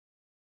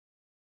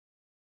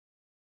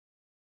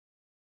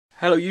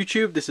Hello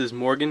YouTube, this is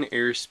Morgan,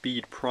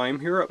 Airspeed Prime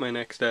here at my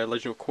next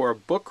Legend of Korra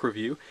book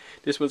review.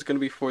 This one's going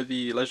to be for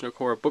the Legend of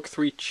Korra Book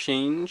 3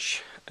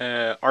 Change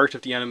Art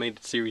of the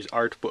Animated Series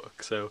art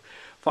book. So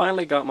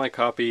finally got my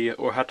copy,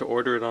 or had to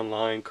order it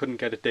online, couldn't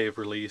get it day of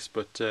release,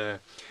 but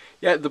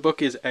yeah, the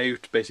book is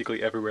out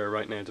basically everywhere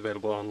right now. It's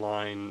available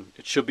online.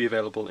 It should be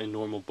available in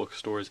normal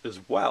bookstores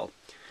as well.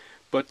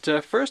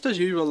 But first, as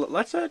usual,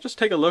 let's just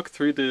take a look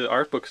through the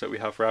art books that we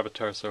have for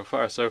Avatar so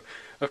far. So,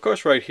 of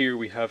course, right here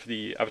we have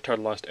the Avatar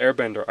The Last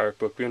Airbender art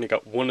book. We only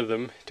got one of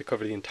them to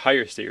cover the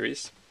entire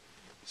series.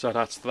 So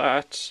that's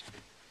that.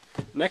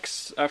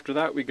 Next, after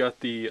that, we got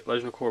the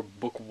Legend of Korra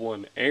Book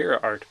 1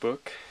 Air art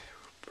book.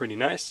 Pretty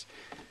nice.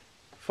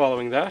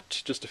 Following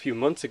that, just a few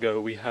months ago,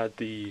 we had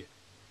the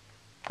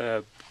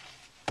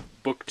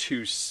Book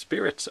 2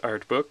 Spirits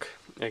art book.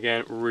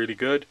 Again, really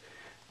good.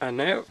 And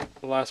now,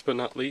 last but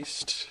not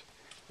least,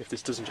 if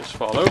this doesn't just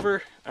fall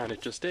over, and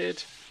it just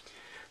did,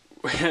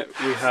 we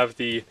have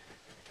the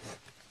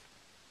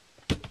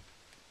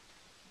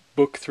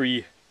Book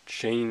 3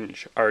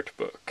 Change art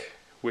book,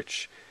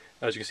 which,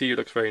 as you can see,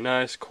 looks very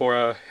nice.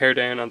 Korra, hair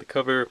down on the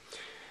cover,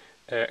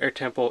 Air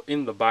Temple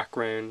in the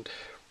background,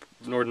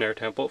 Northern Air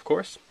Temple, of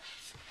course.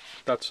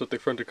 That's what the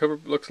front of the cover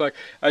looks like.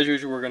 As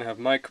usual, we're going to have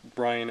Mike,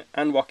 Brian,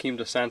 and Joaquim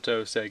dos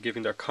Santos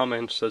giving their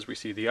comments as we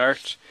see the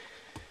art.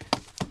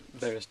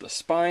 There's the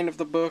spine of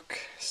the book,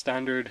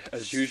 standard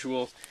as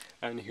usual,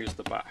 and here's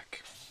the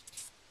back.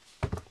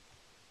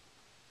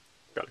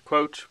 Got a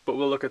quote, but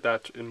we'll look at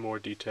that in more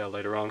detail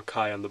later on.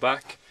 Kai on the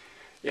back.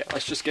 Yeah,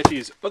 let's just get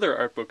these other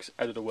art books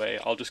out of the way.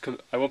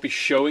 I won't be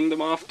showing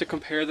them off to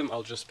compare them.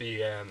 I'll just be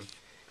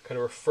kind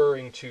of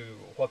referring to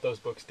what those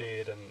books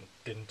did and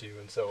didn't do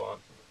and so on.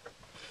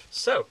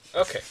 So,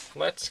 okay,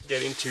 let's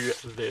get into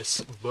this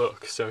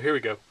book. So here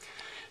we go.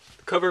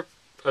 The cover,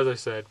 as I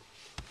said,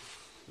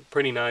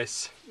 pretty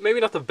nice. Maybe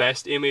not the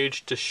best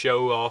image to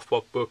show off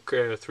what Book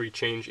 3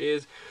 Change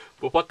is,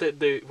 but what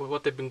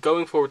they've been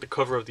going for with the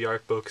cover of the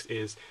art books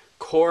is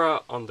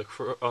Korra on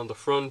the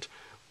front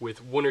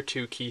with one or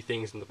two key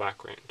things in the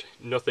background.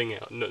 Nothing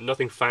else,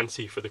 nothing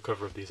fancy for the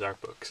cover of these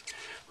art books,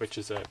 which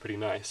is pretty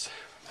nice.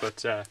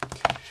 But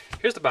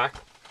here's the back.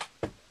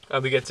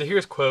 We get to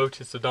here's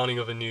quote. It's the dawning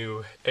of a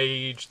new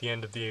age, the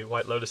end of the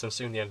White Lotus, and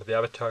soon the end of the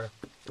Avatar.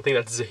 I think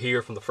that's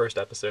Zahir from the first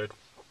episode.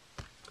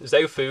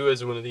 Zhao Fu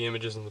is one of the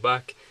images in the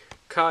back,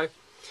 Kai,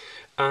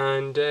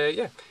 and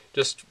yeah,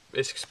 just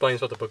it explains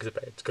what the book is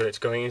about. It's good. It's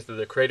going into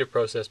the creative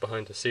process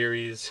behind the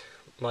series.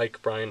 Mike,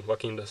 Brian,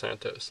 Joaquim dos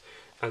Santos,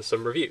 and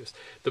some reviews.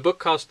 The book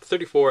cost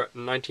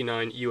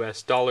 $34.99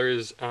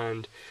 US,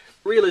 and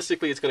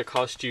realistically, it's going to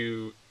cost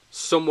you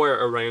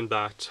somewhere around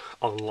that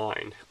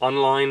online.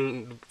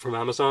 Online from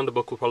Amazon, the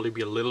book will probably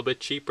be a little bit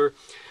cheaper.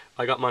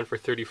 I got mine for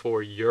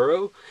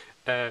 €34.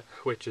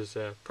 Which is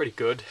pretty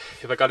good.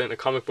 If I got it in a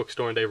comic book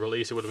store and they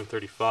release, it would have been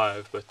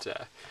 35,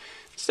 but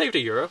saved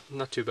 €1,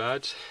 not too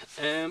bad.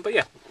 But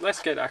yeah,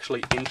 let's get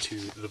actually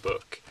into the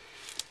book.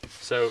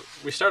 So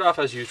we start off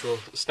as usual.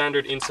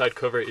 Standard inside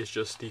cover is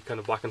just the kind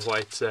of black and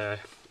white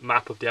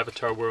map of the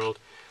Avatar world,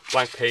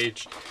 blank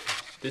page.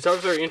 It's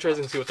always very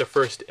interesting to see what their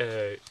first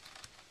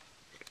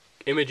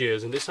image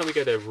is, and this time we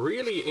get a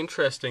really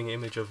interesting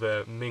image of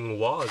Ming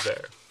Hua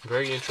there.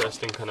 Very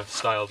interesting kind of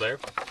style there.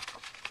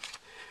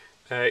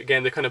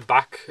 Again, the kind of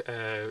back,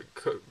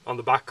 on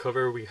the back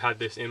cover we had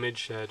this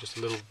image, just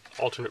a little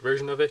alternate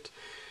version of it.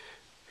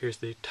 Here's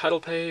the title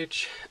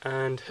page,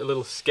 and a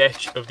little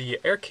sketch of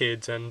the Air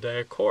Kids and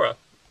Korra,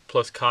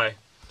 plus Kai.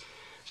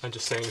 And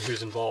just saying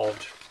who's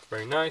involved.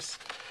 Very nice.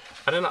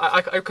 And then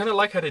I kind of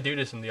like how they do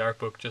this in the art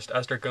book, just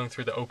as they're going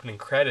through the opening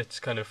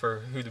credits, kind of for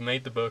who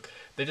made the book.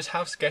 They just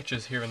have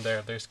sketches here and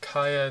there. There's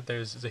Kaya,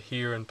 there's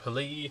Zahir and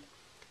Pali,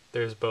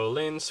 there's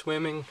Bolin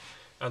swimming,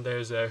 and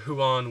there's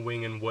Huan,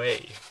 Wing, and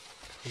Wei.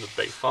 The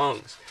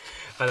Beifongs.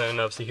 And then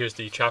obviously here's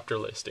the chapter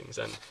listings,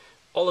 and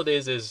all it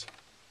is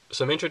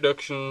some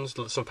introductions,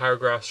 some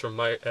paragraphs from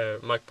Mike,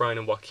 Brian,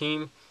 and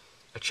Joaquim,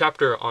 a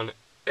chapter on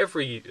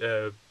every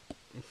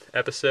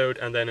episode,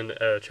 and then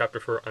a chapter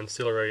for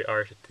ancillary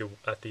art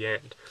at the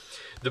end.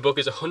 The book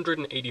is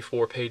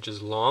 184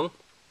 pages long,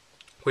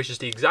 which is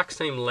the exact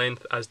same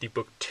length as the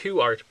Book 2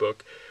 art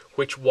book,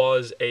 which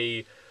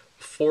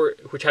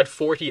had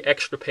 40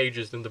 extra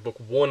pages than the Book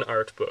 1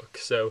 art book.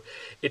 So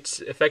it's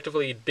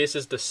effectively, this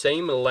is the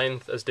same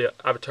length as the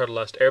Avatar The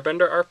Last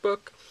Airbender art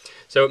book.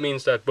 So it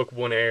means that Book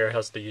 1 Air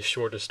has the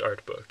shortest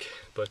art book.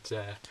 But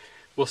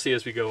we'll see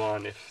as we go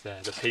on if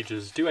the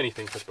pages do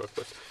anything for the book.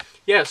 But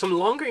yeah, some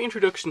longer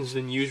introductions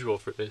than usual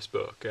for this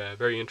book.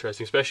 Very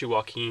interesting, especially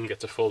Joaquin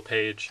gets a full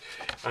page,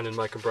 and then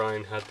Mike and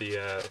Brian had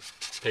the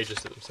pages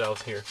to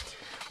themselves here.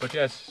 But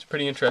yeah, it's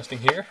pretty interesting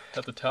here.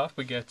 At the top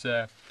we get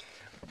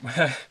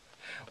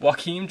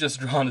Joaquim just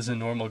drawn as a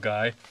normal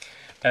guy,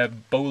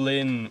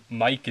 Bolin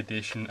Mike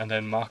edition, and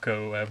then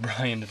Mako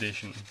Brian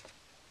edition.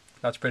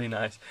 That's pretty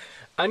nice.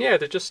 And yeah,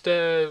 they just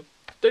give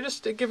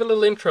a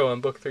little intro on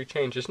Book 3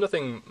 Change. There's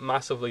nothing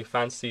massively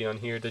fancy on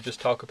here. They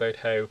just talk about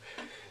how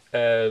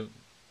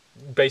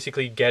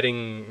basically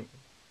getting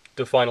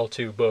the final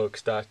two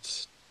books,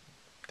 that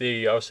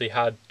they obviously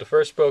had the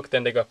first book,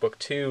 then they got book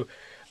 2,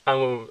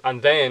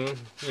 and then,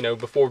 you know,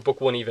 before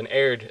book 1 even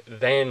aired,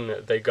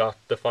 then they got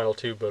the final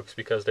 2 books,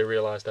 because they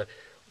realized that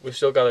we've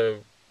still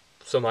got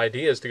some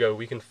ideas to go.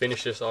 We can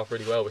finish this off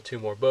really well with 2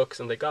 more books,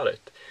 and they got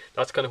it.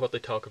 That's kind of what they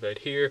talk about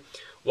here.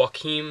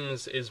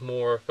 Joaquim's is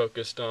more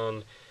focused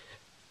on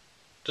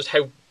just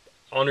how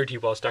honoured he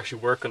was to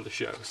actually work on the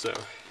show, so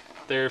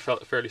they're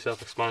fairly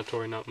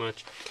self-explanatory, not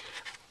much.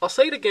 I'll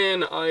say it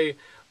again, I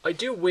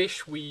do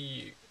wish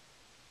we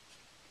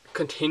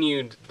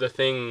continued the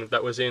thing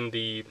that was in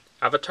the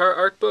Avatar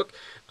art book,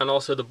 and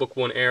also the book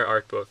 1 Air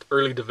art book,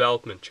 early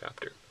development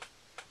chapter.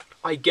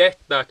 I get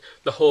that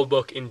the whole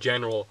book in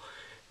general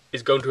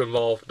is going to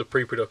involve the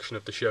pre-production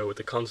of the show with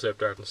the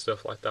concept art and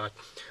stuff like that,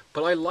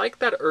 but I like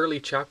that early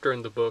chapter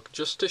in the book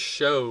just to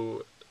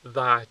show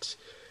that,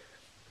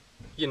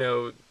 you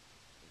know,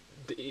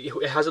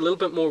 it has a little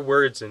bit more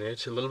words in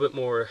it, a little bit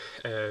more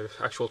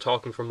actual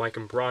talking from Mike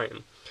and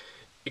Brian,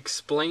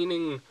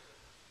 explaining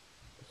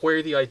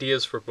where the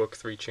ideas for book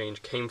 3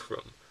 change came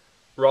from,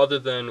 rather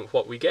than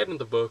what we get in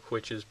the book,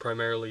 which is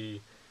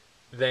primarily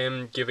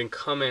them giving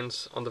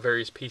comments on the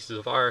various pieces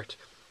of art,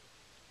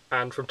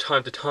 and from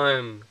time to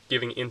time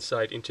giving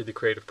insight into the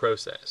creative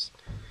process.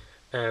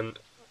 And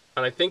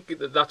I think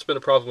that's been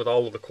a problem with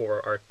all of the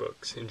Korra art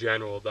books in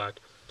general, that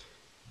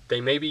they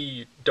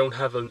maybe don't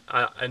have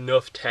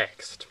enough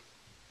text.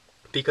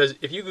 Because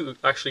if you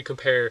actually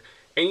compare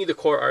any of the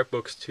Korra art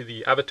books to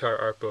the Avatar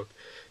art book,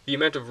 the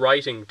amount of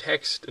writing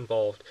text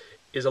involved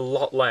is a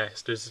lot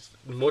less. There's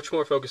much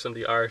more focus on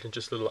the art and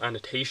just little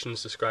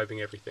annotations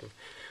describing everything.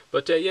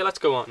 But yeah, let's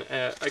go on.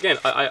 Again,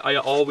 I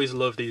always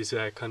love these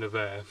kind of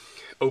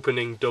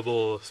opening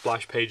double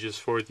splash pages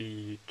for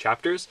the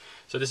chapters.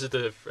 So this is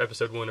the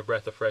episode 1 of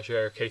Breath of Fresh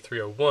Air,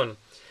 K301.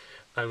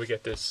 And we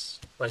get this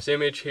nice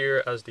image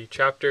here as the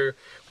chapter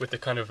with the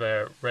kind of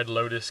Red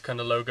Lotus kind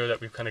of logo that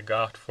we've kind of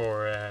got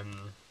for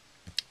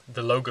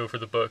the logo for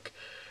the book.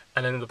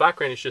 And then in the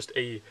background it's just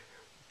a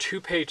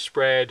 2-page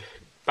spread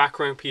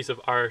background piece of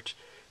art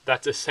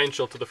that's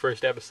essential to the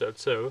first episode.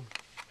 So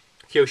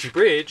Kyoshi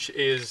Bridge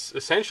is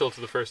essential to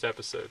the first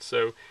episode.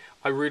 So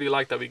I really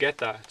like that we get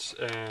that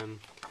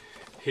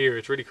here.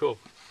 It's really cool.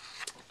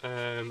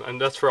 And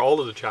that's for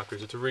all of the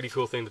chapters. It's a really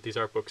cool thing that these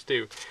art books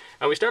do.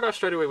 And we start off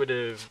straight away with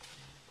a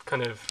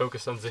kind of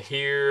focus on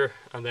Zahir,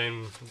 and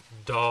then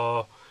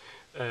Da,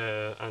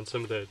 and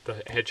some of the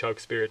hedgehog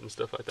spirit and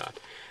stuff like that.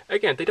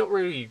 Again, they don't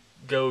really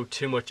go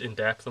too much in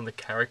depth on the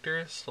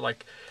characters.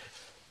 Like,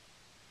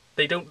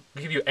 they don't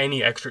give you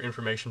any extra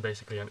information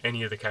basically on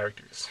any of the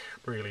characters,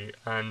 really.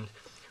 And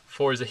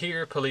for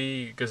Zahir,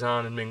 Pali,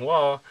 Gazan, and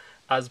Minghua,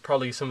 as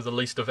probably some of the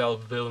least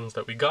developed villains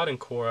that we got in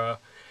Korra,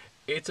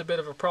 it's a bit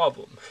of a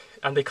problem.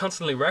 And they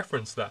constantly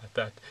reference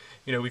that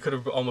you know, we could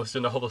have almost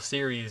done a whole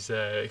series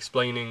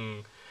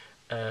explaining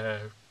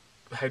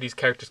how these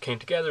characters came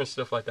together and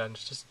stuff like that, and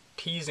it's just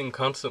teasing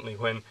constantly,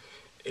 when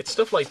it's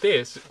stuff like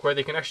this where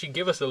they can actually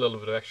give us a little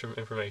bit of extra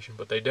information,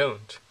 but they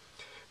don't.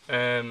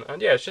 And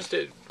yeah, it's just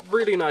a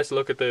really nice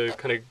look at the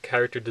kind of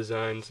character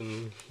designs,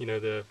 and you know,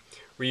 the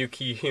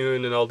Ryuki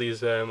Hyun and all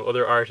these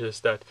other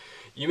artists that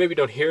you maybe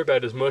don't hear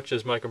about as much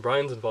as Mike and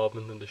Brian's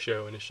involvement in the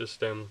show, and it's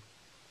just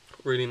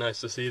really nice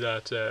to see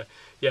that.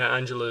 Yeah,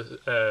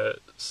 Angela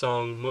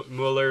Song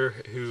Muller,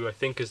 who I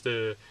think is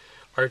the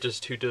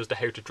artist who does the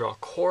How to Draw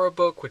Korra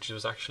book, which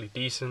was actually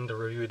decent. I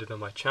reviewed it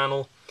on my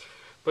channel.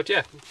 But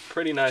yeah,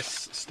 pretty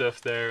nice stuff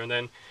there. And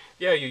then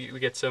yeah, we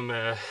get some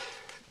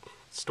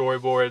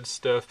storyboard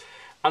stuff.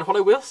 And what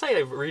I will say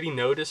I've really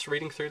noticed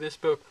reading through this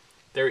book,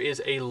 there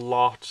is a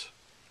lot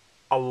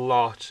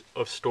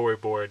of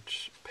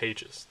storyboard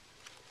pages.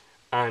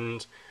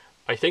 And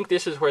I think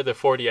this is where the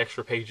 40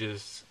 extra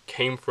pages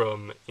came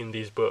from in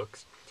these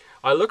books.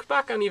 I looked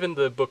back on even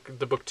the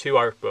book 2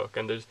 art book,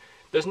 and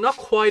there's not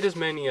quite as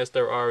many as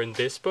there are in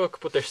this book,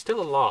 but there's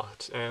still a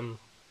lot.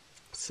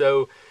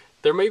 So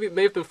there may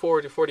have been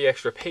 40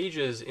 extra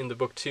pages in the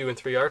book 2 and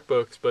 3 art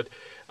books, but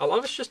a lot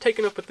of it's just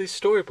taken up with these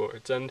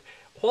storyboards. And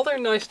while they're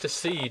nice to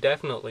see,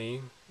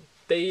 definitely,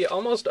 they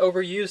almost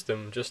overuse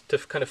them just to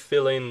kind of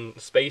fill in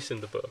space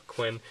in the book,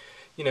 when,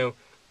 you know,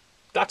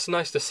 that's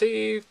nice to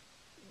see,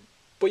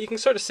 but you can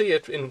sort of see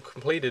it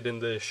completed in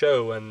the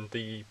show, and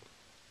the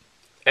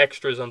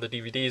extras on the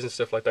DVDs and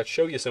stuff like that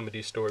show you some of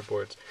these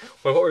storyboards.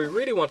 Well, what we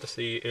really want to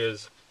see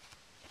is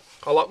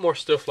a lot more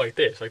stuff like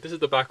this. Like, this is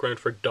the background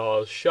for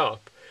Da's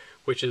shop,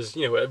 which is,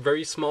 you know, a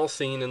very small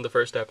scene in the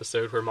first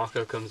episode where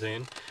Mako comes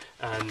in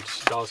and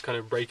Da's kind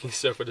of breaking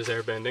stuff with his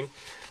airbending.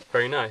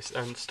 Very nice.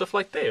 And stuff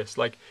like this.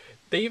 Like,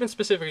 they even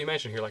specifically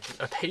mention here, like,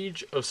 a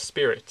page of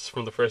spirits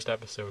from the first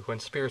episode,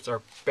 when spirits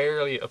are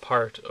barely a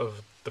part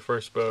of the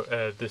first book,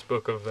 this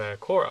book of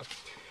Korra.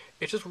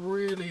 It's just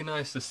really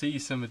nice to see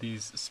some of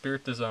these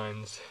spirit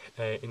designs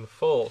in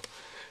full,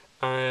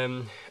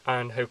 and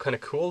how kind of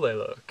cool they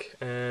look.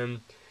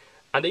 And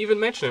they even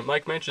mention it.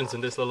 Mike mentions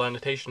in this little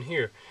annotation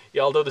here,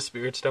 yeah, although the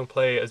spirits don't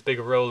play as big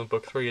a role in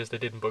book 3 as they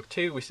did in book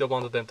 2, we still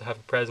wanted them to have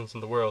a presence in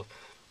the world,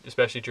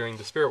 especially during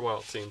the spirit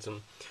wild scenes.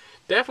 And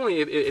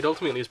definitely, it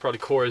ultimately is probably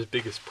Korra's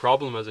biggest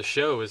problem as a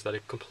show, is that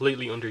it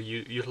completely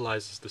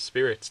underutilizes the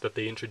spirits that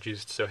they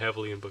introduced so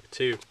heavily in book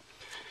 2.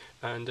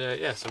 And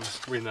yeah, some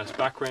really nice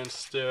background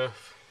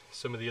stuff,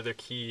 some of the other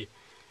key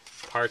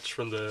parts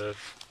from the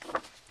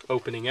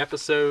opening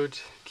episode,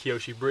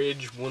 Kyoshi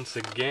Bridge once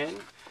again.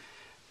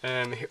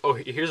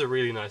 Here's a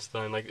really nice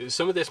line. Like,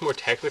 some of this more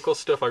technical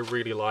stuff I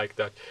really like,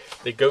 that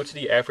they go to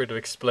the effort of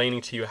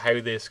explaining to you how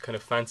this kind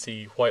of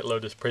fancy White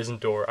Lotus prison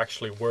door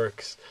actually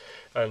works.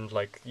 And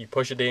like, you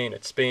push it in,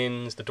 it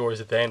spins, the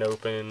doors then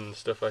open,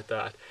 stuff like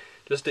that.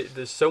 Just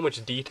there's so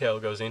much detail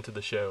goes into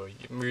the show.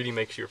 It really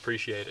makes you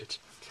appreciate it.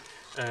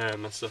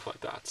 And stuff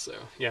like that. So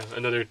yeah,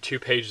 another 2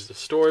 pages of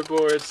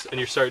storyboards, and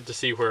you're starting to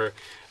see where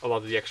a lot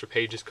of the extra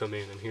pages come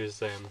in. And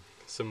here's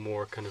some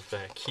more kind of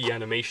key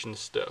animation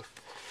stuff.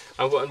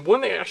 And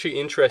one actually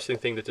interesting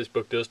thing that this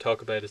book does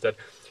talk about is that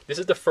this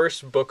is the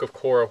first book of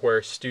Korra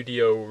where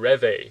Studio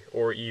Reve,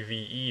 or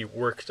EVE,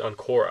 worked on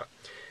Korra.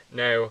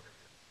 Now,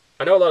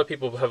 I know a lot of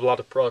people have a lot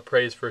of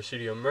praise for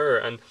Studio Mir,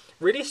 and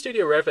really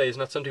Studio Reve is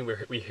not something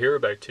we hear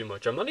about too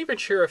much. I'm not even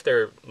sure if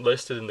they're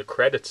listed in the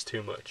credits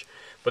too much.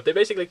 But they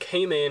basically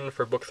came in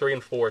for book 3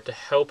 and 4 to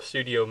help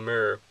Studio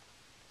Mir,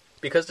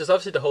 because there's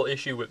obviously the whole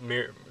issue with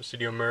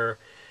Studio Mir,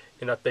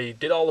 in that they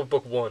did all of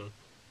book 1,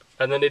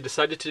 and then they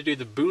decided to do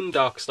the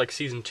Boondocks like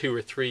season 2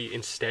 or 3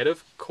 instead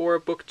of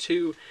Korra book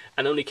 2,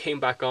 and only came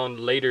back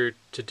on later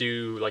to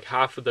do like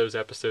half of those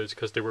episodes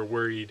because they were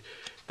worried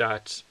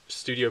that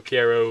Studio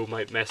Pierrot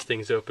might mess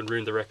things up and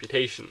ruin their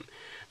reputation.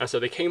 And so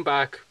they came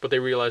back, but they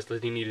realized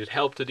that they needed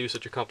help to do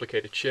such a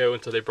complicated show,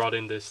 and so they brought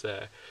in this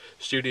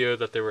studio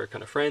that they were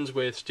kind of friends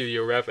with,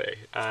 Studio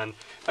Reve. And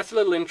that's a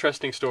little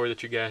interesting story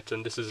that you get,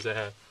 and this is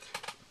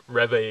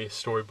Reve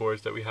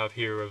storyboards that we have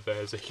here of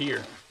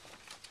Zahir.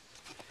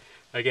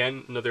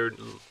 Again, another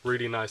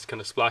really nice kind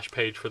of splash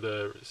page for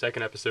the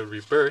second episode,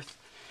 Rebirth,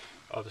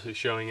 obviously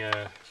showing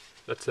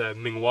that's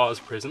Minghua's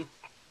prison.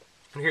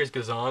 And here's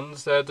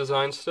Gazan's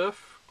design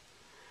stuff,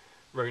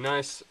 very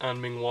nice, and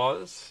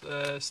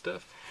Minghua's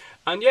stuff.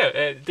 And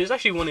yeah, there's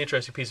actually one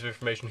interesting piece of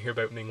information here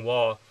about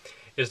Minghua,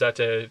 is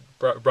that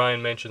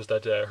Brian mentions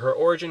that her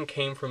origin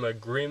came from a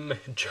grim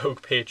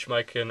joke pitch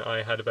Mike and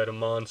I had about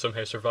Amon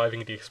somehow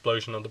surviving the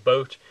explosion on the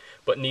boat,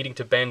 but needing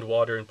to bend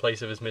water in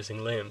place of his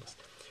missing limbs.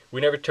 We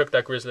never took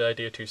that grisly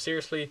idea too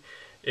seriously.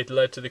 It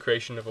led to the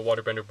creation of a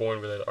waterbender born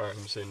without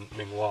arms in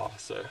Minghua,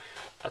 so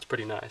that's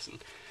pretty nice.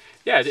 And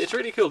yeah, it's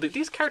really cool.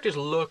 These characters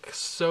look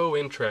so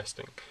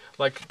interesting.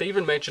 Like, they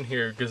even mention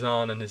here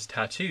Gazan and his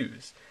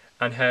tattoos,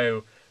 and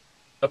how,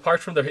 apart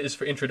from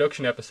his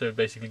introduction episode,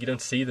 basically, you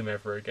don't see them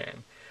ever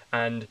again.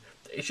 And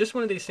it's just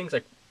one of these things,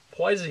 like,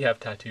 why does he have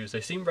tattoos? They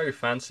seem very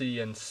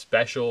fancy and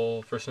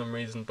special for some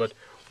reason, but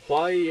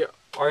why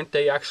aren't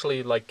they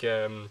actually, like,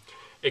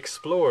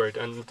 explored?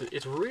 And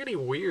it's really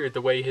weird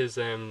the way his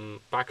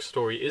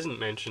backstory isn't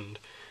mentioned,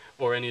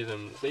 or any of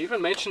them. They even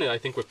mention it, I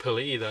think, with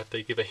Pili, that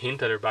they give a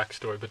hint at her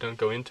backstory, but don't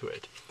go into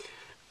it.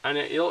 And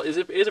it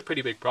is a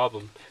pretty big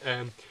problem.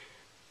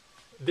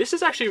 This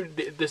is actually,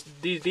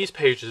 these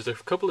pages, a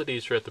couple of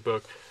these throughout the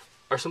book,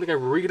 are something I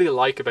really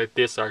like about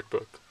this art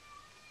book.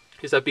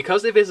 Is that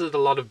because they visit a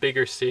lot of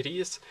bigger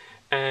cities,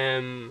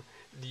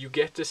 you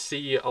get to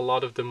see a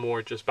lot of the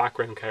more just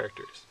background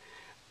characters,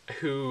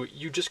 who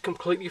you just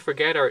completely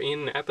forget are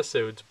in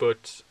episodes,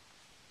 but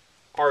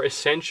are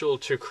essential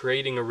to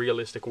creating a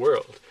realistic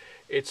world.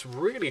 It's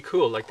really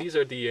cool. Like, these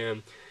are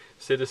the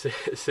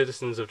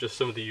citizens of just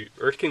some of the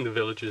Earth Kingdom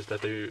villages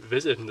that they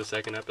visit in the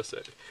second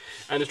episode.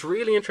 And it's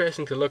really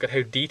interesting to look at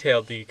how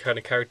detailed the kind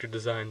of character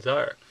designs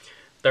are.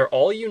 They're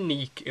all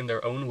unique in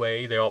their own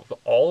way. They're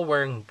all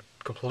wearing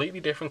completely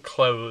different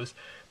clothes,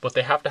 but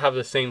they have to have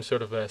the same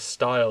sort of a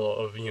style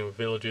of, you know,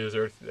 villages,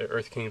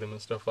 Earth Kingdom and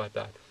stuff like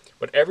that.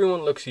 But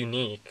everyone looks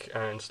unique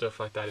and stuff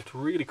like that. It's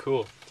really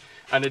cool.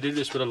 And they do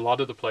this with a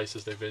lot of the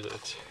places they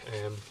visit.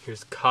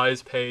 Here's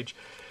Kai's page.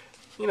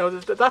 You know,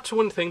 that's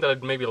one thing that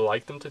I'd maybe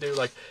like them to do.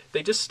 Like,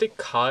 they just stick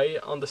Kai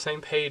on the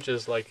same page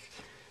as, like,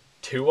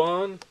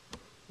 Tuon.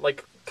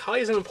 Like, Kai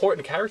is an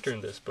important character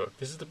in this book.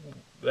 This is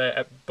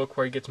the book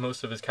where he gets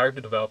most of his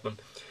character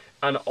development.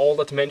 And all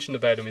that's mentioned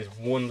about him is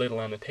one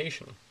little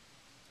annotation.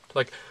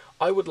 Like,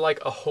 I would like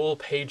a whole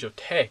page of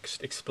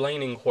text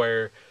explaining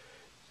where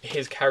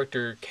his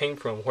character came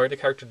from, where the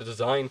character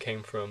design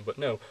came from. But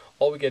no,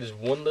 all we get is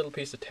one little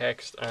piece of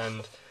text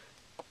and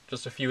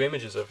just a few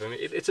images of him.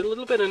 It's a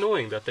little bit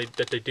annoying that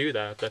they do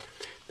that. That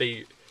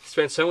they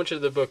spend so much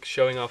of the book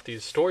showing off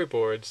these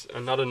storyboards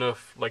and not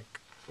enough, like,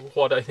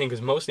 what I think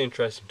is most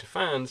interesting to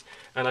fans,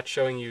 and that's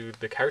showing you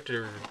the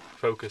character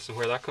focus and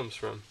where that comes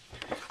from.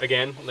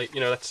 Again, like,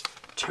 you know, that's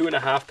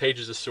 2.5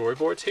 pages of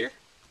storyboards here.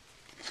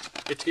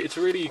 It's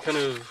really kind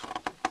of,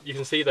 you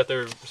can see that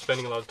they're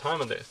spending a lot of time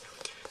on this.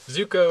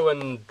 Zuko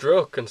and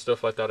Druk and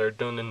stuff like that are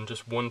done in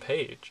just 1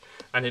 page,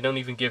 and they don't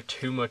even give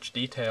too much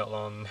detail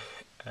on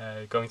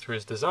going through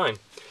his design.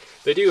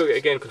 They do,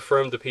 again,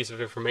 confirm the piece of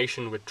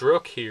information with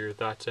Druk here,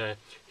 that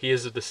he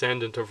is a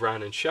descendant of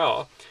Ran and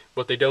Shaw,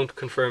 but they don't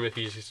confirm if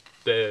he's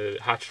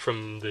hatched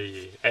from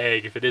the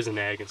egg, if it is an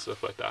egg and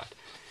stuff like that.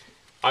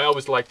 I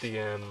always like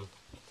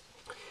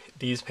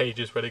these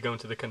pages where they go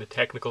into the kind of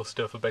technical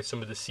stuff about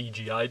some of the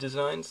CGI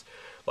designs,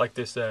 like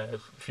this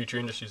Future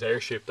Industries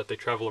airship that they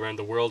travel around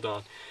the world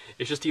on.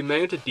 It's just the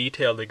amount of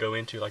detail they go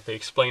into. Like, they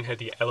explain how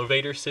the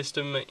elevator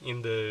system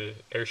in the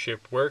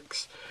airship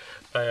works.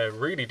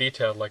 Really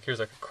detailed. Like, here's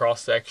like a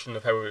cross section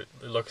of how it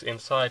looks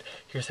inside.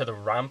 Here's how the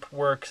ramp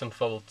works and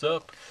folds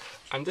up.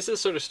 And this is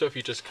sort of stuff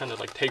you just kind of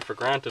like take for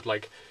granted.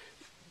 Like,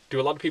 do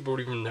a lot of people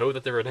even know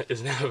that there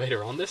is an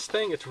elevator on this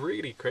thing? It's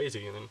really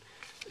crazy. And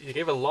you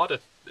gave a lot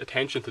of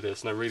attention to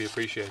this, and I really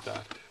appreciate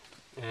that.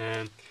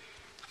 And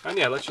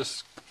yeah, let's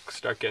just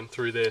start getting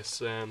through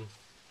this.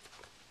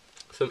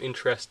 Some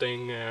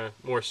interesting,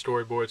 more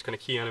storyboards, kind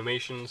of key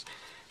animations.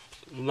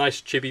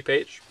 Nice chibi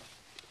page.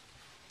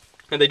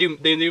 And they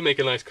do make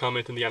a nice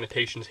comment in the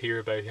annotations here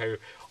about how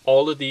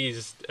all of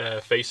these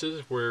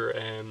faces were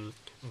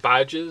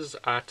badges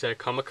at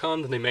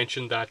Comic-Con, and they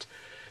mentioned that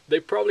they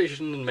probably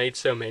shouldn't have made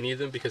so many of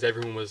them because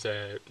everyone was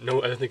I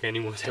don't think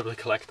anyone was able to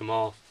collect them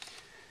all.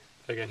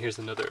 Again, here's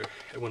another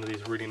one of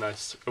these really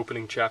nice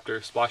opening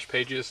chapter splash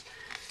pages.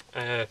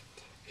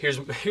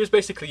 Here's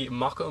basically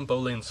Mako and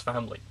Bolin's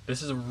family.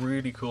 This is a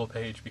really cool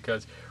page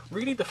because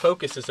really the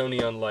focus is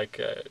only on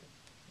like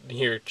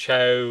here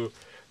Chow,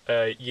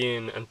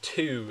 Yin, and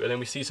Tu, and then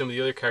we see some of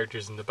the other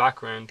characters in the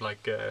background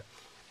like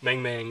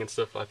Meng Meng and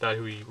stuff like that,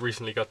 who we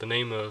recently got the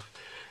name of.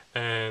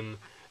 And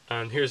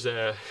here's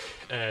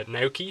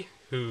Naoki,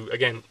 who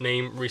again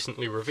name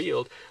recently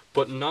revealed,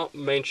 but not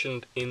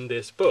mentioned in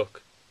this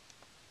book.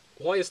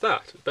 Why is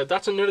that? But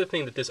that's another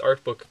thing that this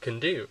art book can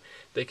do.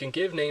 They can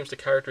give names to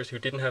characters who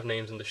didn't have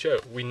names in the show.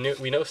 We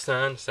know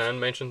San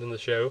mentioned in the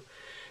show,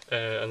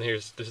 and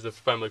this is the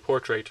family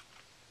portrait.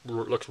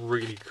 Looks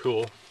really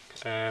cool.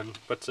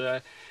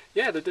 But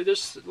yeah,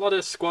 there's a lot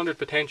of squandered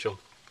potential.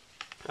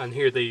 And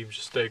here they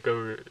just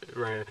go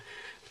around,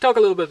 talk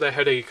a little bit about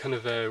how they kind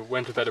of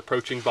went about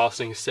approaching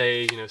bossing,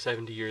 say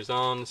 70 years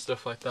on and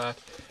stuff like that.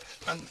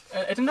 And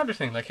another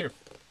thing, like here,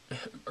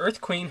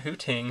 Earth Queen Hu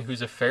Ting,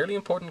 who's a fairly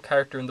important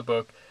character in the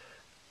book,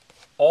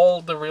 all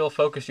the real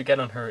focus you get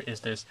on her is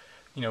this,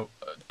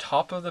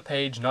 top of the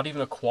page, not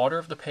even a quarter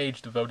of the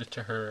page devoted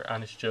to her,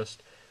 and it's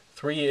just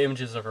 3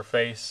 images of her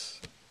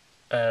face,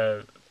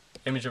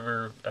 image of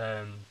her,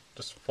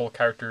 just full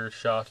character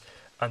shot,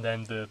 and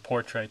then the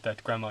portrait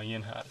that Grandma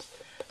Yin has.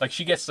 Like,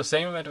 she gets the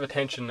same amount of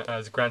attention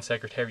as Grand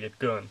Secretariat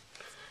Gun,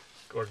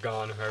 or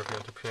Gon, however you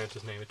want to pronounce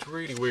his name. It's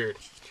really weird.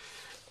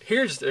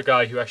 Here's a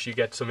guy who actually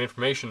gets some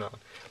information on.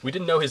 We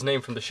didn't know his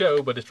name from the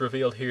show, but it's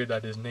revealed here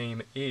that his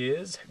name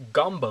is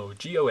Gombo,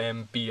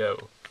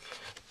 Gombo.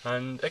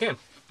 And again,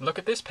 look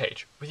at this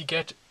page, where you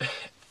get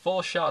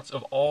full shots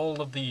of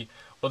all of the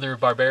other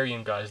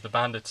barbarian guys, the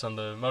bandits on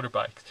the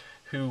motorbikes,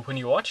 who, when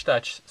you watch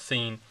that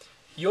scene,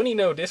 you only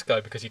know this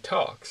guy because he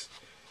talks.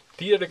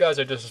 The other guys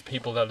are just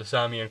people that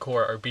Asami and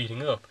Korra are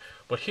beating up.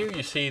 But here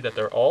you see that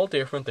they're all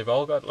different. They've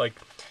all got like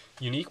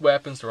unique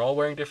weapons. They're all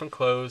wearing different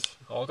clothes.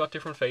 All got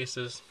different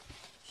faces.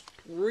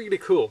 Really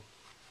cool.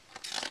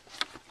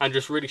 And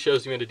just really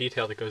shows the amount of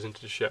detail that goes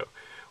into the show.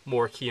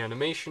 More key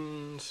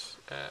animations.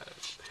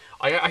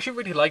 I actually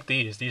really like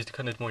these. These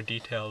kind of more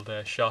detailed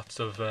shots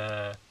of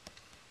the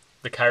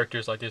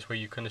characters like this, where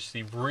you kind of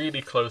see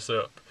really close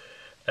up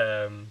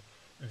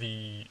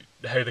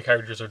how the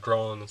characters are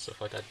drawn and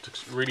stuff like that.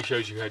 It really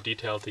shows you how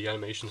detailed the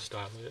animation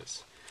style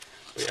is.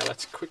 But yeah,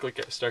 let's quickly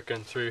start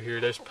going through here.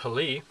 There's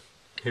Pali,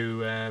 who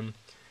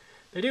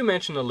they do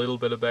mention a little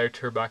bit about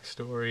her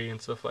backstory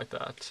and stuff like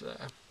that.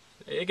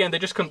 Again, they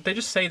just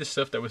say the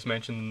stuff that was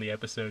mentioned in the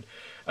episode.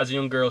 As a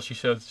young girl, she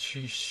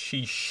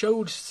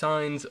showed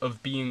signs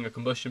of being a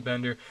combustion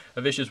bender.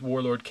 A vicious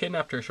warlord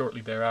kidnapped her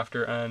shortly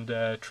thereafter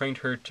and trained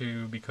her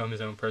to become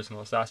his own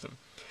personal assassin.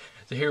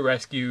 Zahir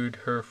rescued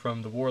her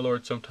from the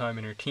warlord sometime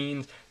in her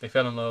teens. They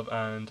fell in love,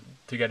 and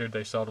together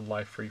they sought a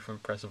life free from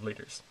oppressive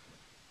leaders.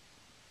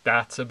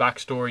 That's a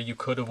backstory you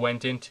could have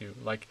went into.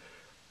 Like,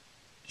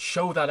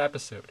 show that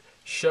episode.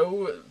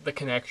 Show the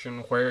connection,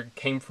 where it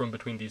came from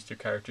between these two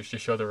characters, to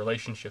show the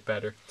relationship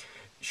better.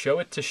 Show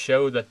it to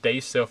show that they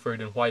suffered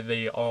and why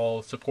they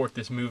all support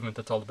this movement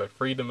that's all about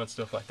freedom and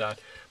stuff like that.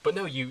 But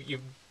no,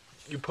 you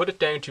put it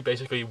down to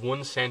basically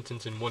one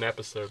sentence in one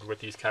episode with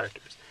these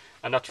characters.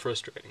 And that's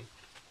frustrating.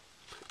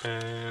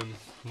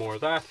 More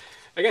of that.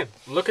 Again,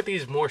 look at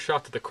these more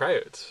shots of the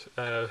crowds.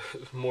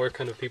 More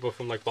kind of people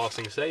from like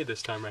Bossing Say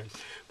this time around.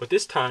 But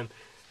this time,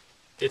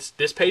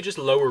 this page is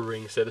lower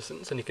ring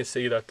citizens, and you can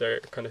see that their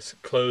kind of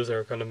clothes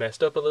are kind of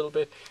messed up a little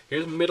bit.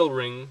 Here's middle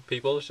ring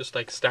people. It's just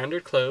like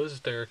standard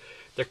clothes. They're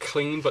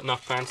clean but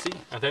not fancy.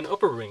 And then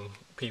upper ring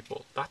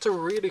people. That's a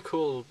really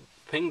cool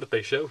thing that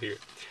they show here.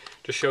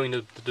 Just showing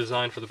the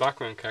design for the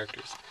background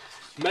characters.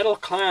 Metal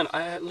Clan,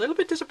 I'm a little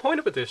bit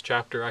disappointed with this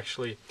chapter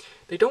actually.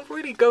 They don't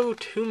really go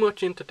too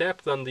much into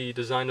depth on the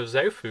design of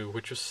Zaofu,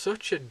 which was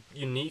such a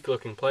unique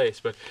looking place,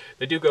 but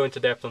they do go into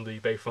depth on the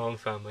Beifong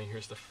family.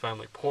 Here's the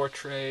family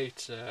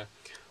portrait,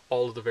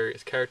 all of the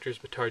various characters,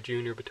 Batar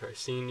Jr., Batar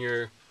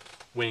Sr.,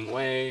 Wing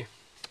Wei,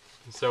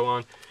 and so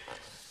on.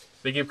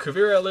 They give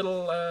Kuvira a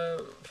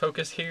little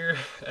focus here,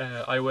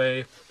 Ai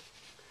Wei.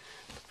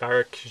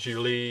 Barak,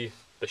 Julie,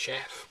 the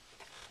chef.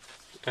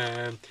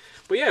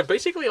 But yeah,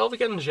 basically all we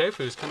get in Zhao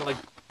is kind of like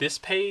this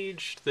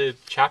page, the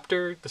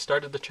chapter, the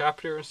start of the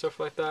chapter and stuff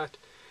like that.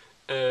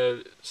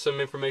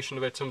 Some information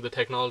about some of the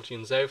technology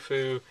in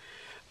Zhao.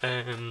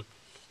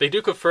 They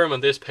do confirm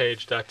on this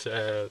page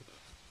that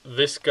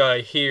this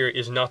guy here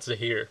is not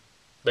Zahir.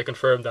 They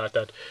confirmed that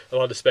a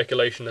lot of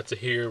speculation that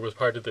Zahir was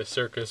part of the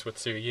circus with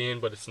Su Yin,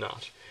 but it's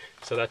not.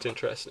 So that's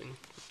interesting.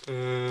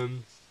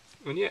 And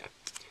yeah,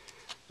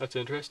 that's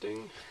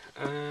interesting.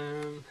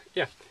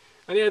 Yeah.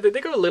 And yeah,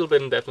 they go a little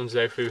bit in depth on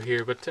Zhao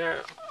here, but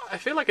I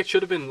feel like it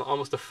should have been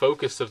almost the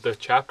focus of the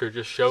chapter,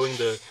 just showing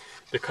the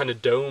kind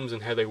of domes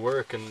and how they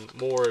work, and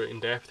more in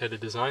depth how they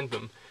designed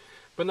them.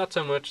 But not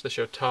so much. They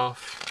show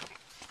Toph,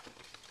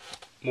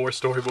 more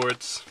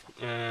storyboards,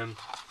 and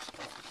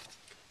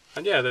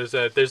yeah, there's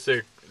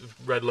the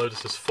Red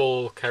Lotus's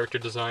full character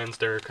designs.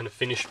 They're kind of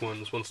finished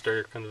ones once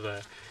they're kind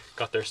of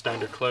got their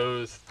standard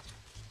clothes.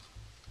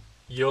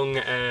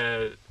 Young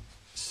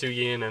Su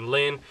Yin and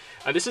Lin,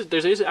 and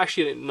there's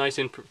actually a nice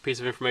piece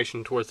of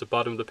information towards the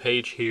bottom of the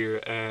page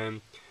here.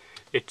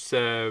 It's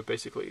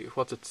basically,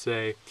 what's it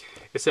say?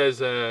 It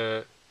says,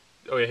 oh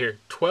yeah, here,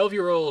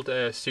 12-year-old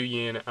Su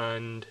Yin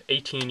and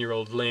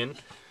 18-year-old Lin,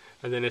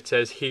 and then it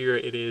says here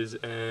it is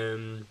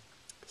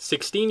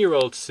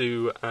 16-year-old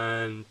Su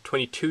and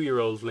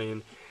 22-year-old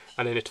Lin,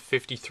 and then it's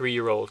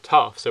 53-year-old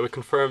Toph. So it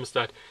confirms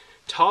that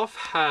Toph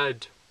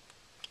had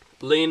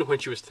Lin when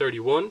she was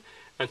 31,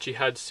 and she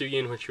had Su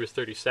Yin when she was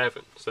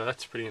 37. So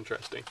that's pretty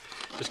interesting.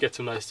 Just get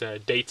some nice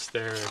dates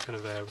there, kind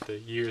of with the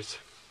years.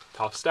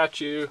 Toph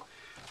statue,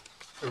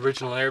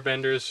 original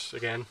airbenders,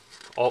 again.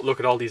 Look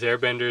at all these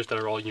airbenders that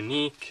are all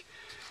unique.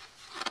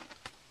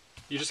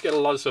 You just get a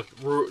lot of stuff.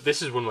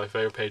 This is one of my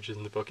favorite pages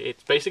in the book.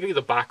 It's basically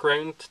the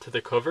background to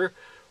the cover,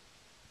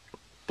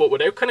 but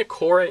without kind of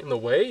Korra in the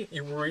way,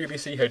 you really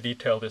see how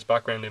detailed this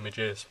background image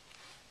is.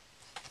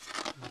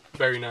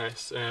 Very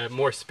nice.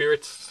 More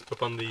spirits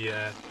up on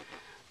the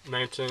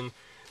mountain.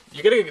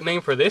 You get a name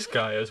for this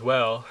guy as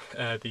well,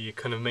 the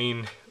kind of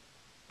main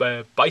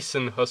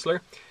bison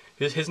hustler.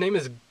 His name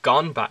is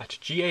Ganbat,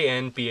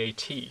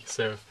 Ganbat.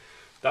 So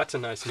that's a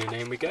nice new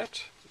name we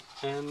get.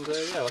 And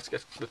yeah, let's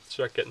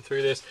start getting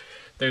through this.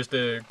 There's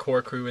the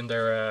core crew in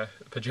their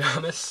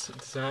pajamas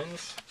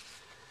designs.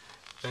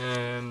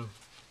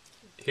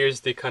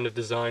 Here's the kind of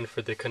design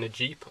for the kind of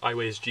Jeep,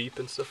 Iway's Jeep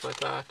and stuff like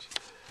that.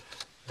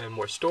 And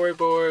more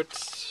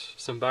storyboards,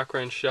 some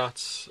background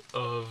shots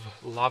of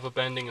lava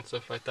bending and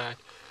stuff like that.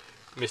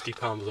 Misty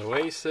Palms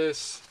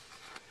Oasis.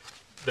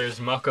 There's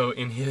Mako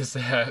in his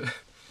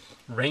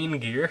rain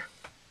gear.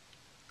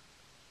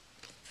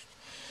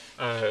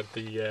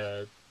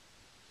 The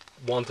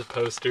wanted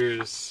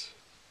posters,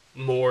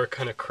 more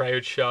kind of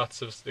crowd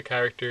shots of the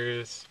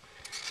characters.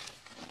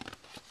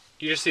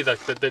 You just see that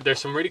there's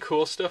some really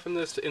cool stuff in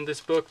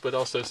this book, but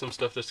also some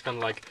stuff that's kind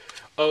of like,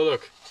 oh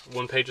look,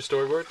 1 page of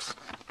storyboards,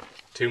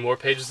 2 more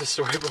pages of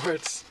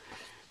storyboards,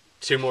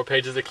 2 more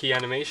pages of key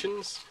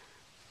animations.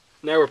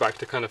 Now we're back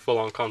to kind of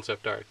full-on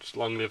concept art.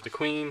 Long live the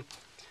Queen.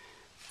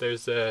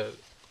 There's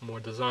more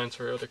designs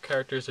for other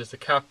characters. There's the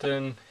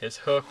captain, his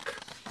hook.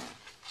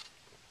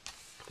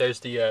 There's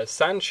the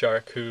sand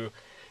shark, who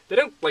they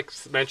don't like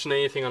mention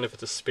anything on if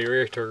it's a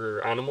spirit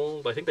or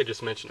animal. I think they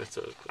just mention it's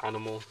an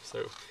animal,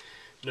 so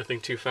nothing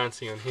too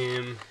fancy on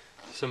him.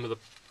 Some of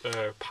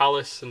the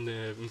palace and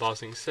the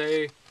embossing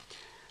say.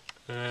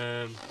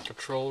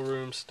 Control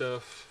room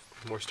stuff.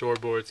 More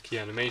storyboards, key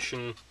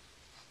animation.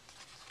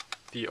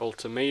 The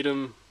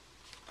ultimatum.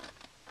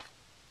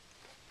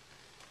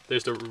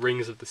 There's the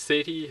rings of the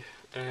city.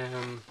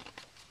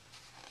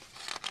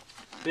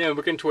 Yeah,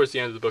 we're getting towards the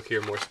end of the book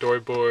here. More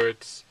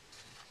storyboards.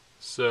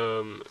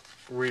 Some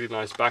really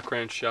nice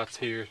background shots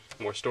here.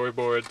 More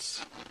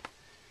storyboards.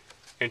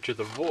 Enter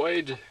the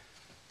Void.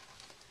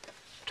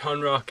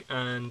 Tonrock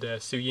and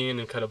Su Yin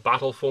in kind of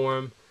battle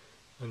form.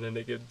 And then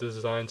they get the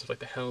designs of like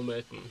the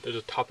helmet, and there's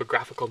a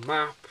topographical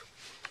map.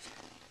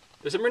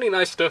 There's some really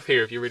nice stuff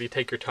here if you really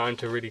take your time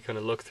to really kind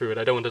of look through it.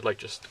 I don't want to like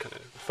just kind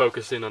of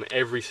focus in on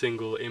every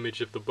single image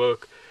of the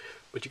book,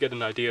 but you get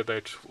an idea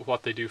about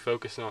what they do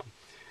focus on.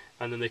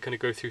 And then they kind of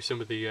go through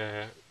some of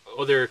the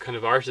other kind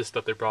of artists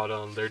that they brought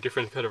on. There are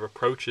different kind of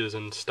approaches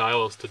and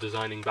styles to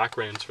designing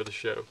backgrounds for the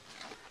show.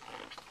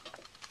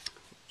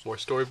 More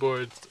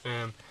storyboards.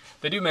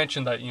 They do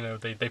mention that, you know,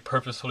 they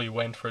purposefully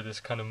went for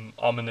this kind of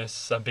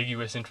ominous,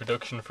 ambiguous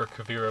introduction for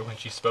Kavira when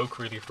she spoke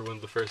really for one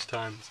of the first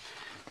times.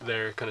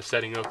 They're kind of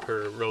setting up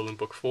her role in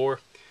book 4.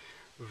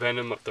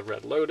 Venom of the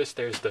Red Lotus.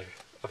 There's the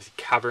obviously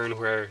cavern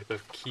where the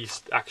key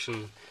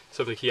action,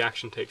 some of the key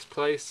action takes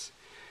place.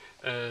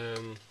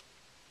 There's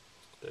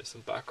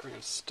some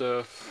background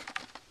stuff.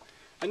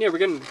 And yeah, we're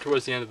getting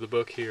towards the end of the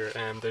book here.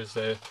 There's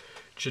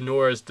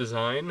Janora's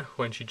design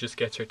when she just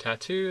gets her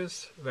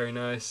tattoos. Very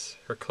nice.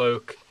 Her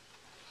cloak.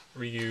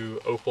 Ryu,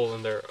 Opal,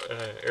 and their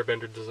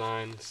airbender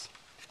designs.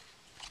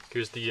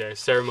 Here's the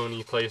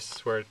ceremony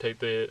place where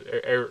the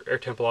Air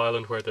Temple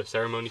Island where the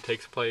ceremony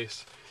takes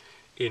place,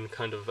 in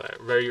kind of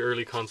very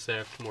early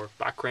concept, more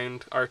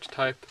background art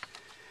type.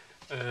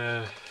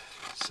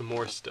 some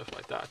more stuff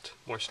like that.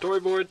 More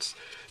storyboards.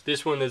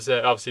 This one is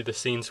obviously the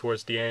scene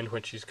towards the end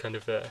when she's kind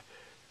of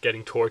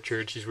getting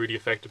tortured. She's really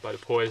affected by the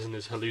poison,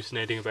 is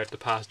hallucinating about the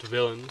past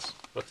villains.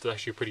 That's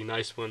actually a pretty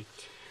nice one.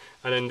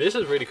 And then this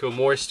is really cool.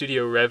 More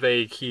Studio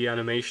Reve key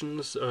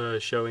animations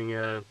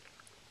showing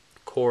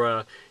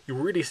Korra. You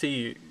really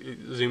see,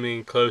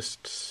 zooming close,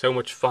 so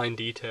much fine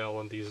detail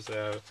on these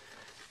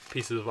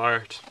pieces of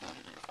art.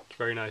 It's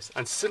very nice.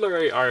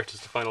 Ancillary art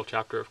is the final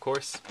chapter, of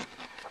course.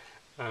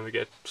 And we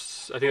get,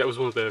 I think that was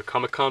one of the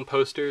Comic-Con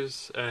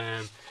posters.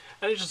 And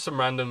it's just some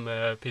random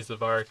pieces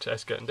of art.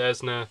 Eska and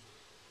Desna.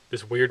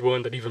 This weird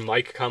one that even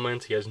Mike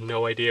comments. He has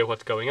no idea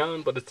what's going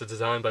on, but it's a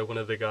design by one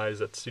of the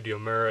guys at Studio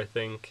Mir, I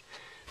think.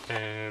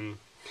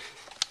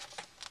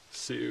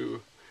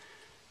 So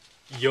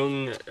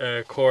young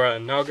Korra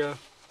and Naga.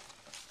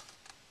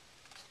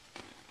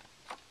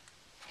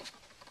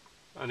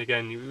 And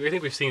again, I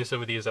think we've seen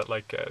some of these at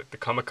like the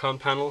Comic-Con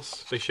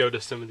panels. They showed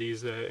us some of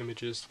these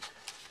images,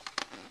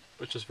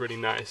 which is really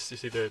nice. You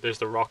see there's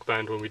the rock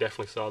band one, we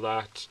definitely saw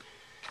that.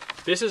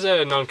 This is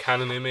a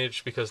non-canon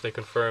image because they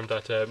confirmed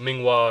that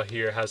Minghua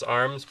here has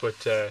arms,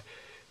 but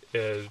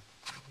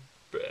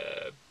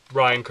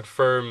Ryan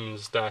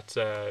confirms that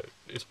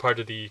it's part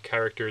of the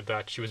character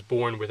that she was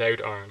born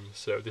without arms.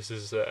 So this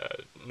is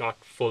not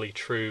fully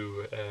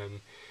true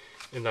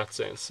in that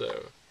sense.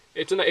 So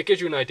it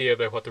gives you an idea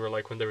about what they were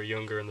like when they were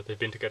younger and that they've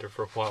been together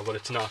for a while. But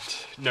it's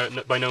not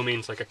by no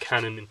means like a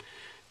canon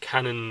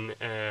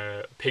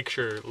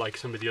picture like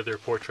some of the other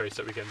portraits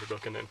that we get in the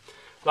book. And then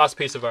last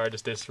piece of art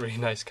is this really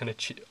nice kind of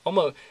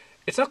almost,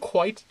 it's not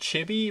quite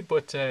chibi,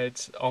 but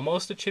it's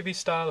almost a chibi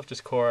style of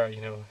just Korra,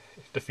 you know,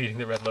 defeating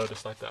the Red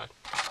Lotus like that.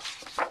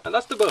 And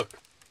that's the book.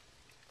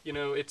 You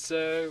know, it's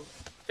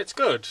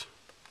good.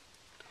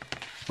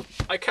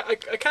 I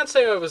can't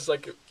say I was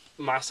like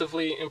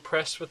massively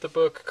impressed with the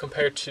book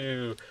compared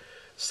to,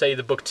 say,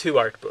 the book 2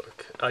 art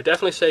book. I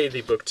definitely say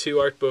the book 2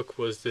 art book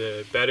was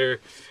the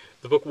better.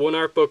 The book 1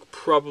 art book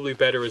probably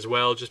better as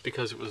well, just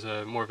because it was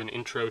more of an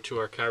intro to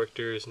our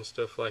characters and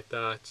stuff like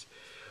that.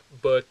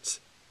 But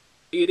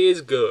it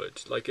is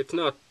good. Like, it's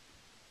not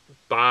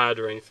bad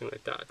or anything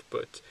like that.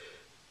 But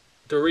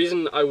the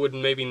reason I would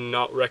maybe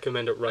not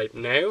recommend it right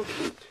now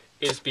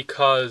is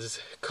because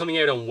coming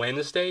out on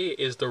Wednesday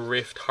is the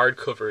Rift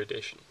hardcover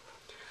edition.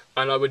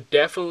 And I would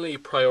definitely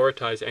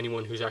prioritize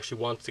anyone who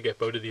actually wants to get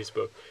both of these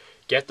books.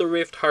 Get the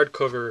Rift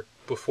hardcover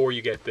before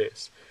you get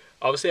this.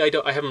 Obviously,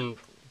 I haven't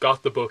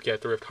got the book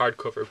yet, the Rift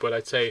hardcover, but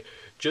I'd say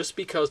just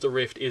because the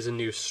Rift is a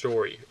new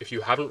story, if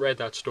you haven't read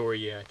that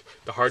story yet,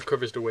 the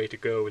hardcover is the way to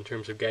go in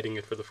terms of getting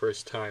it for the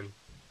first time.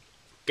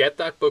 Get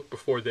that book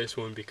before this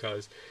one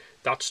because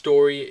that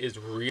story is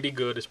really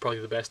good. It's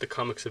probably the best the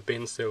comics have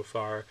been so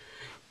far.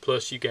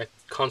 Plus you get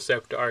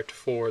concept art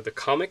for the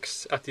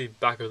comics at the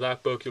back of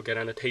that book. You'll get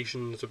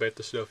annotations about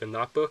the stuff in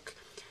that book.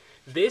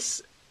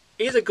 This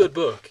is a good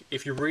book.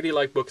 If you really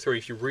like book 3,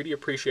 if you really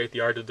appreciate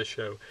the art of the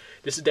show,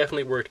 this is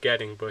definitely worth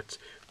getting. But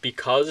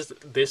because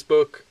this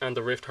book and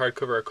the Rift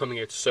hardcover are coming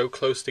out so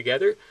close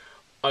together,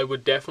 I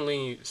would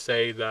definitely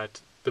say that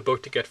the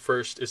book to get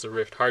first is the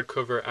Rift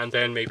hardcover, and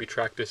then maybe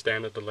track this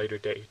down at a later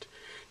date.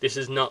 This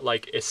is not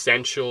like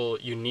essential,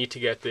 you need to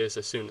get this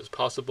as soon as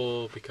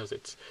possible because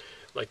it's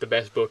like the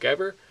best book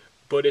ever,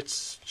 but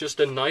it's just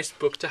a nice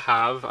book to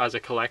have as a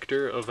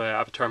collector of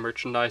Avatar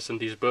merchandise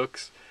and these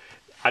books.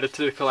 Add it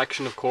to the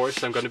collection, of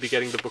course. I'm going to be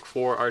getting the book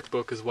 4 art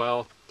book as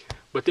well.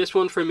 But this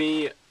one for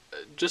me,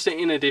 just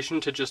in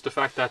addition to just the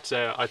fact that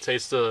I'd say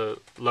it's the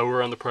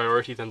lower on the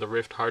priority than the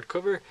Rift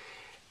hardcover,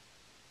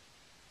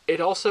 it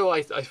also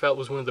I felt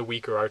was one of the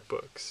weaker art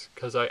books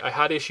because I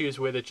had issues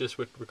with it just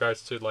with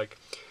regards to like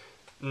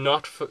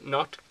not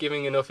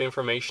giving enough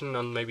information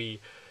on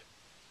maybe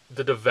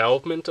the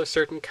development of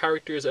certain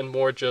characters, and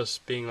more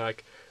just being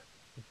like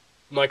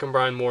Mike and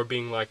Brian more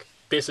being like,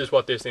 this is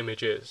what this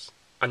image is,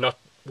 and not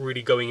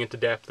really going into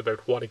depth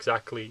about what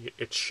exactly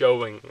it's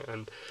showing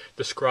and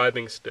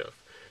describing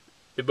stuff.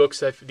 The books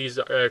that these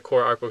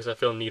core art books I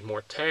feel need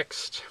more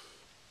text,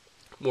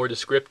 more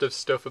descriptive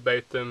stuff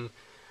about them.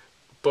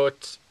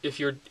 But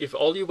if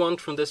all you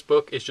want from this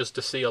book is just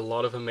to see a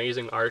lot of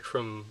amazing art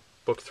from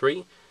book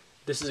 3,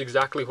 this is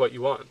exactly what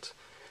you want.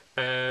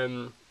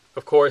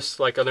 Of course,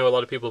 like I know a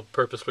lot of people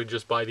purposely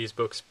just buy these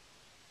books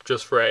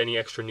just for any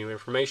extra new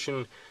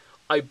information.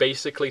 I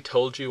basically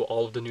told you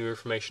all of the new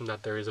information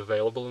that there is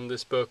available in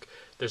this book.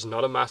 There's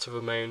not a massive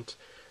amount,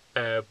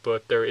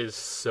 but there is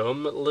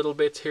some little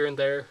bits here and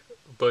there.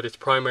 But it's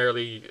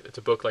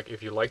a book like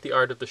if you like the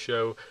art of the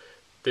show,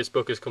 this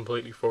book is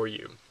completely for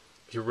you.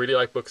 If you really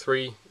like book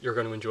 3, you're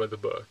going to enjoy the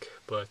book.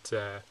 But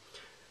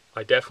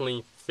I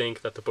definitely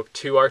think that the book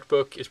 2 art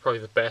book is probably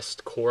the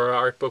best Korra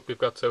art book we've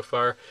got so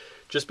far.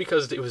 Just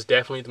because it was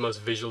definitely the most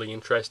visually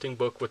interesting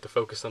book with the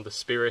focus on the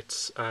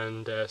spirits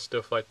and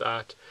stuff like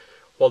that.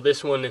 While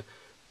this one,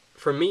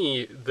 for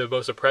me, the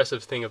most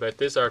impressive thing about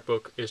this art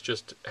book is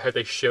just how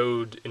they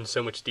showed in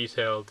so much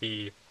detail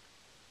the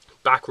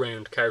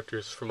background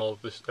characters from all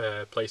of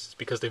the places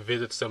because they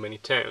visit so many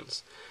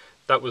towns.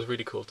 That was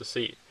really cool to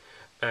see.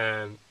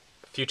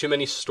 few too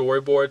many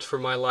storyboards for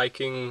my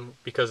liking,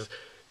 because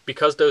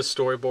those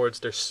storyboards,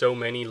 there's so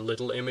many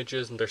little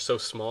images and they're so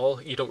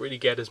small, you don't really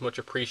get as much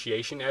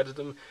appreciation out of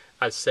them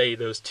as, say,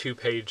 those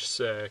 2-page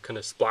kind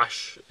of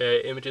splash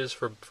images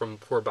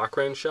for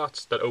background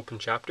shots that open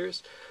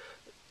chapters.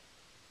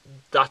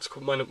 That's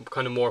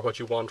kind of more what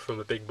you want from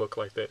a big book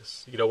like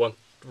this. You don't want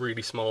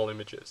really small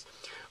images.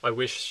 I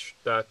wish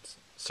that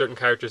certain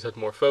characters had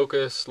more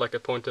focus, like I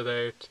pointed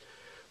out.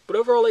 But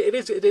overall, it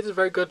is a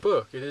very good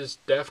book. It is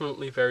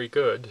definitely very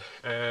good.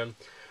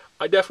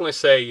 I definitely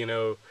say,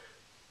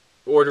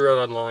 order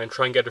it online.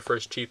 Try and get it for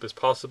as cheap as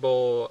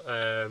possible.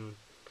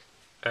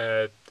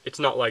 It's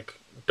not like,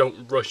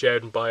 don't rush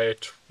out and buy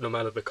it no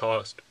matter the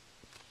cost.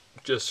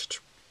 Just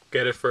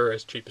get it for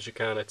as cheap as you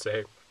can, I'd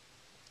say.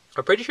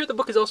 I'm pretty sure the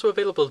book is also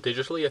available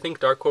digitally. I think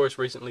Dark Horse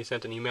recently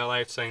sent an email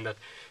out saying that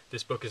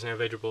this book is now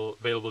available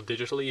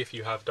digitally if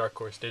you have Dark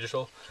Horse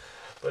Digital.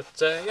 But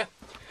yeah,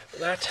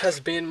 that has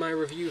been my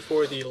review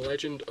for The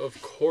Legend of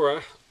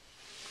Korra,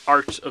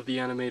 Art of the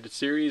Animated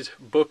Series,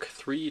 Book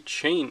 3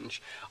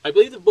 Change. I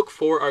believe the Book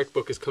 4 art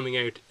book is coming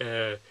out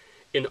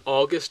in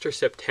August or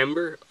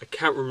September. I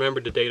can't remember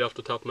the date off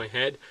the top of my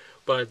head,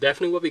 but I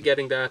definitely will be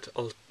getting that.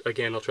 I'll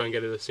try and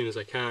get it as soon as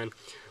I can.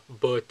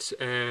 But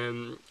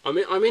I'm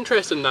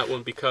interested in that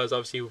one because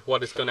obviously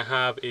what it's going to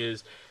have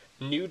is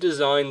new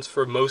designs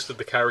for most of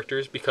the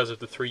characters because of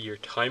the 3-year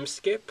time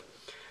skip.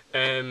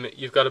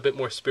 You've got a bit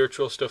more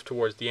spiritual stuff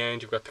towards the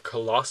end. You've got the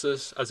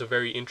Colossus as a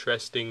very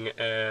interesting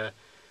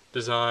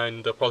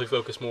design. They'll probably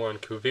focus more on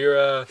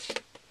Kuvira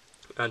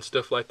and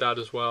stuff like that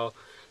as well.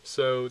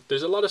 So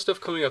there's a lot of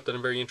stuff coming up that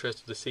I'm very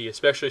interested to see,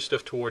 especially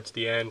stuff towards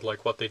the end,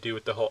 like what they do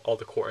with all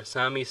the Korra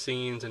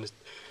scenes, and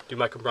do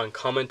Michael Brown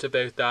comment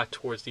about that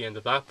towards the end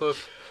of that book.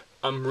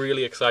 I'm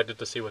really excited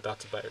to see what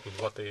that's about and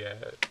what they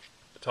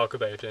talk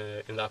about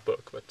in that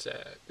book. But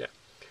yeah.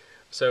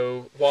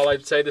 So while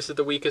I'd say this is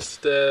the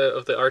weakest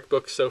of the art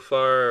books so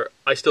far,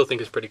 I still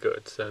think it's pretty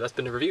good. So that's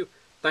been a review.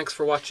 Thanks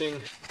for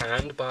watching,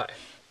 and bye.